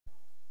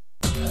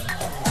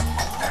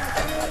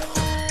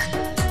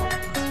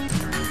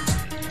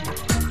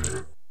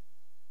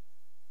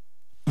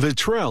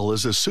Vitrelle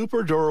is a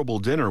super durable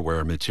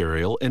dinnerware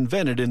material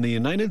invented in the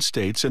United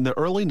States in the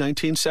early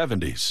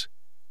 1970s.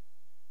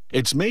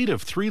 It's made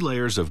of 3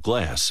 layers of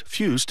glass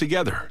fused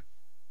together.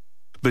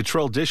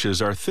 Vitrelle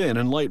dishes are thin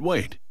and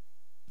lightweight,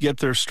 yet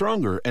they're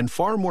stronger and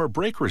far more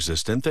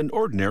break-resistant than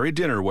ordinary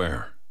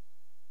dinnerware.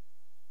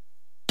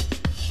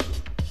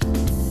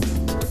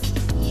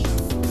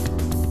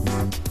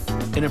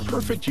 In a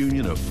perfect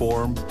union of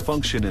form,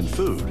 function, and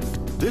food,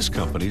 this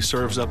company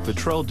serves up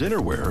Vitrelle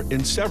dinnerware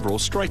in several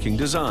striking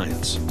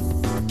designs.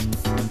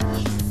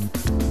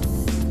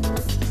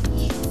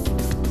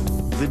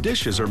 The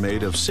dishes are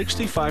made of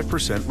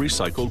 65%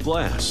 recycled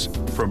glass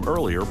from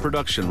earlier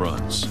production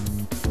runs.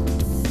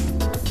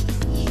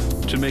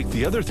 To make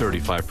the other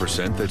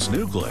 35% that's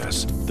new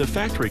glass, the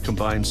factory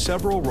combines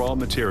several raw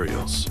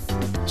materials: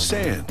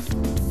 sand,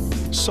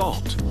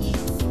 salt,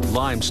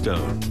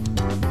 limestone,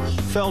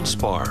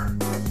 feldspar,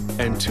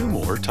 and 2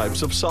 more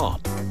types of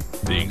salt.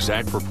 The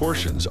exact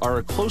proportions are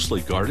a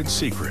closely guarded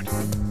secret.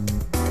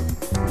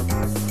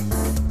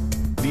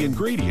 The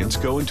ingredients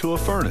go into a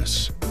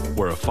furnace,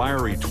 where a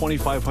fiery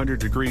 2,500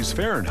 degrees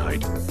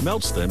Fahrenheit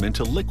melts them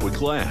into liquid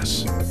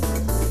glass.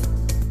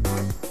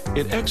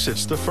 It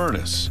exits the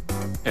furnace.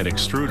 An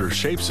extruder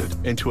shapes it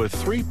into a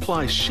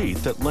 3-ply sheet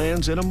that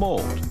lands in a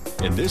mold,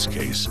 in this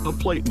case, a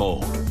plate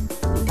mold.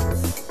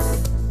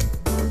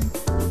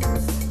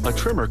 A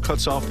trimmer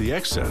cuts off the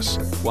excess,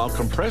 while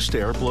compressed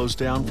air blows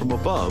down from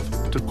above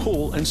to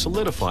cool and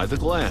solidify the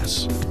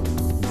glass.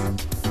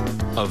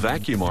 A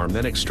vacuum arm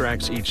then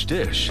extracts each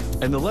dish,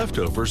 and the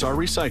leftovers are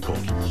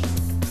recycled.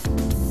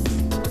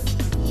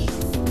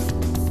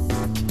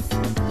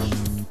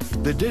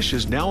 The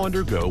dishes now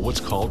undergo what's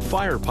called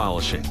fire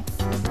polishing.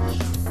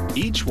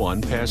 Each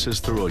one passes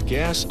through a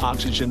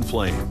gas-oxygen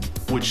flame,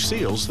 which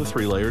seals the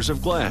 3 layers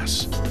of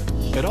glass.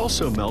 It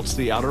also melts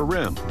the outer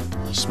rim,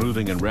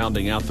 smoothing and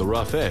rounding out the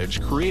rough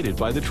edge created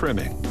by the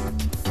trimming.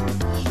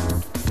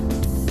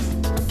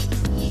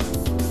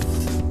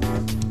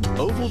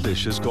 Oval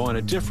dishes go on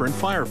a different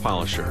fire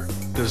polisher,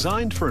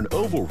 designed for an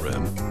oval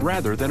rim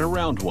rather than a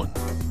round one.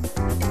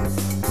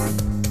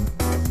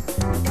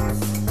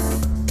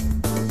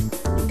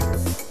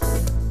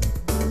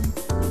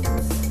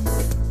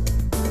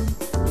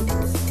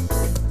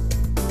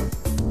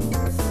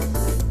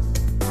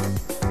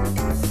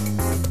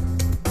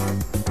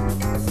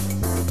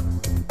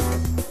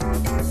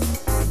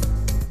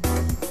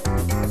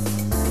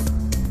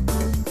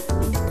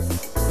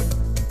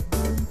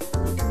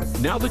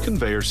 Now the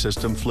conveyor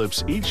system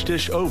flips each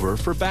dish over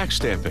for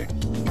backstamping.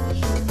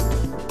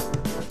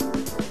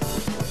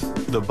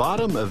 The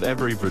bottom of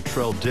every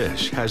Vitrelle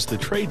dish has the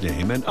trade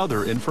name and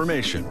other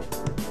information.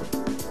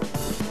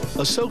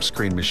 A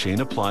silkscreen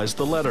machine applies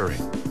the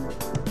lettering.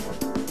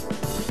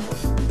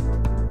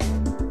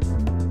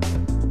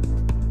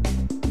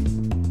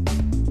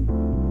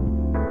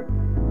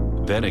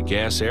 Then a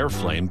gas air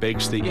flame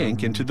bakes the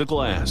ink into the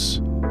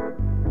glass.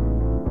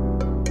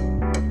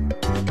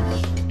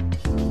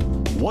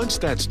 Once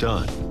that's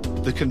done,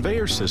 the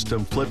conveyor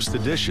system flips the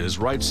dishes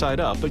right side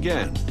up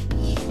again.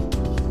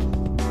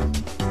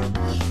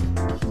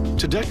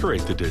 To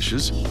decorate the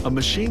dishes, a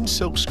machine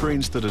silk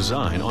screens the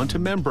design onto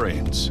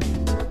membranes.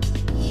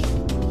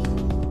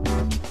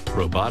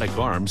 Robotic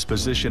arms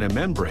position a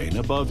membrane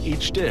above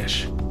each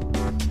dish.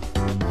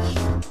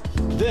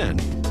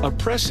 Then, a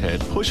press head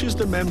pushes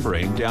the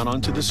membrane down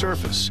onto the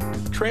surface,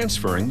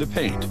 transferring the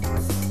paint.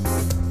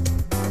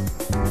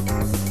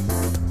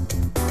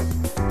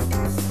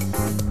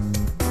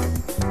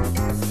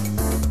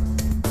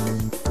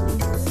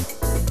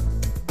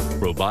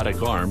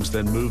 Robotic arms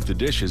then move the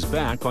dishes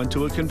back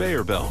onto a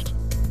conveyor belt.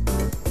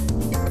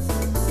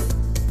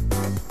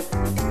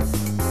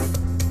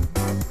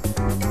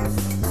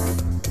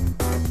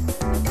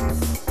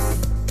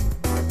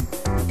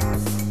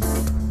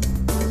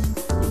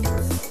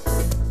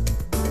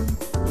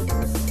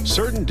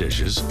 Certain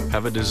dishes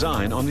have a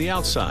design on the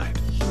outside.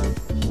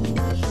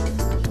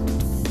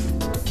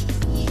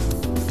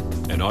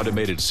 An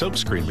automated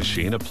silkscreen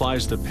machine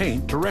applies the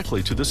paint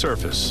directly to the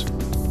surface.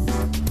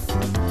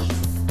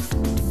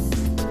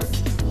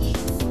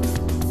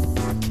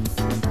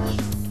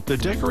 The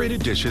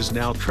decorated dishes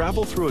now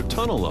travel through a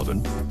tunnel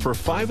oven for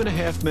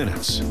 5.5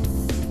 minutes.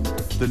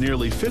 The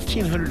nearly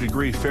 1,500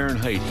 degree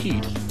Fahrenheit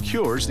heat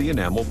cures the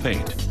enamel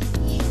paint.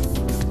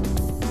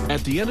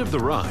 At the end of the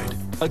ride,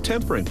 a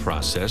tempering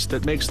process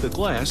that makes the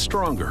glass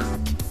stronger.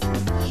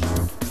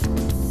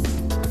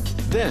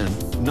 Then,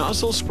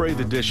 nozzles spray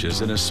the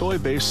dishes in a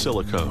soy-based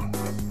silicone.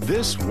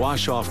 This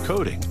wash-off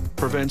coating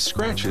prevents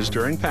scratches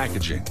during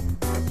packaging.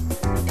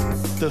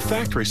 The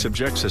factory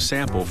subjects a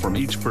sample from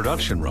each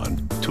production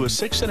run to a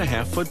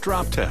 6.5-foot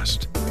drop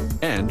test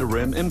and a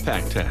rim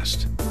impact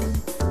test.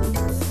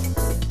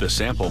 The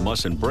sample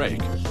mustn't break,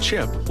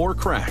 chip, or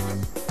crack.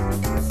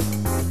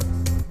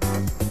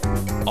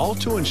 All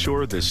to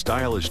ensure this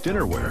stylish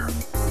dinnerware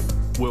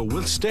will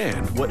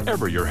withstand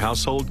whatever your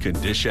household can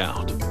dish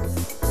out.